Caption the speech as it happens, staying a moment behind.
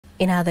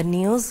In other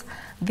news,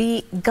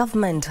 the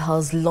government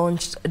has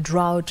launched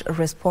Drought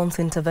Response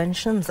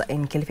Interventions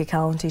in Kilifi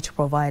County to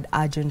provide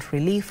urgent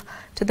relief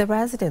to the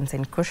residents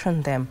and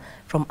cushion them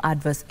from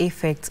adverse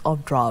effects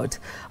of drought.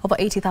 Over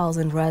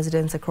 80,000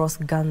 residents across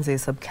Ganze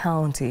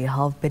sub-county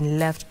have been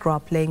left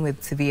grappling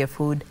with severe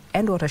food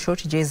and water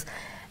shortages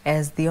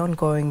as the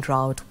ongoing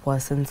drought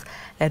worsens.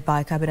 Led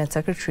by Cabinet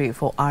Secretary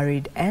for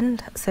Arid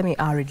and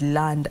Semi-Arid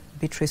Land,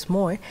 Beatrice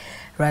Moy,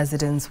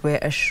 residents were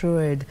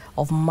assured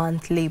of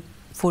monthly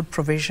food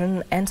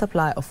provision and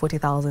supply of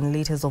 40,000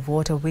 litres of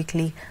water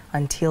weekly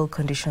until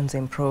conditions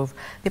improve.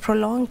 The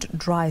prolonged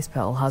dry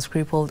spell has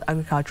crippled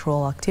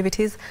agricultural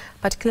activities,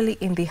 particularly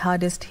in the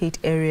hardest hit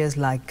areas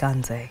like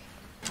Ganze.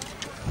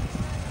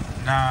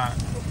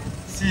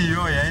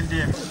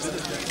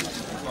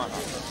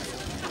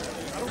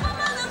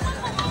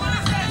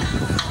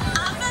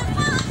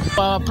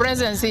 Our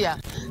presence here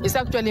is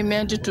actually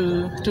meant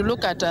to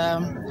look at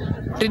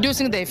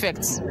reducing the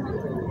effect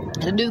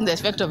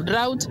of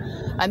drought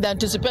and the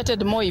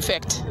anticipated more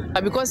effect.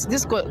 Because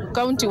this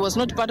county was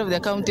not part of the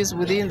counties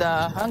within the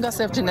hunger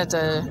safety net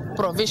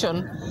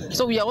provision,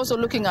 so we are also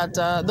looking at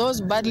those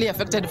badly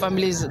affected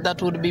families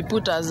that would be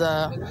put as,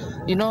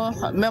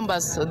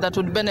 members that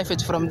would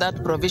benefit from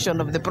that provision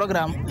of the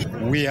program.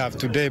 We have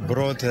today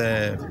brought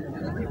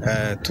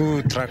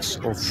 2 trucks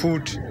of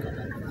food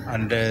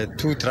and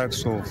 2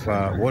 trucks of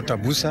water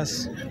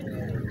boosters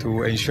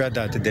to ensure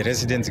that the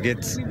residents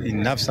get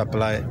enough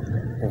supply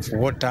of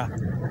water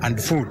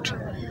and food.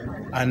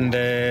 And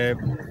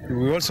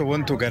we also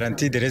want to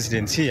guarantee the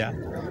residents here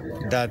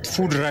that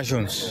food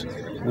rations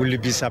will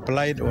be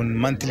supplied on a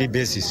monthly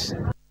basis.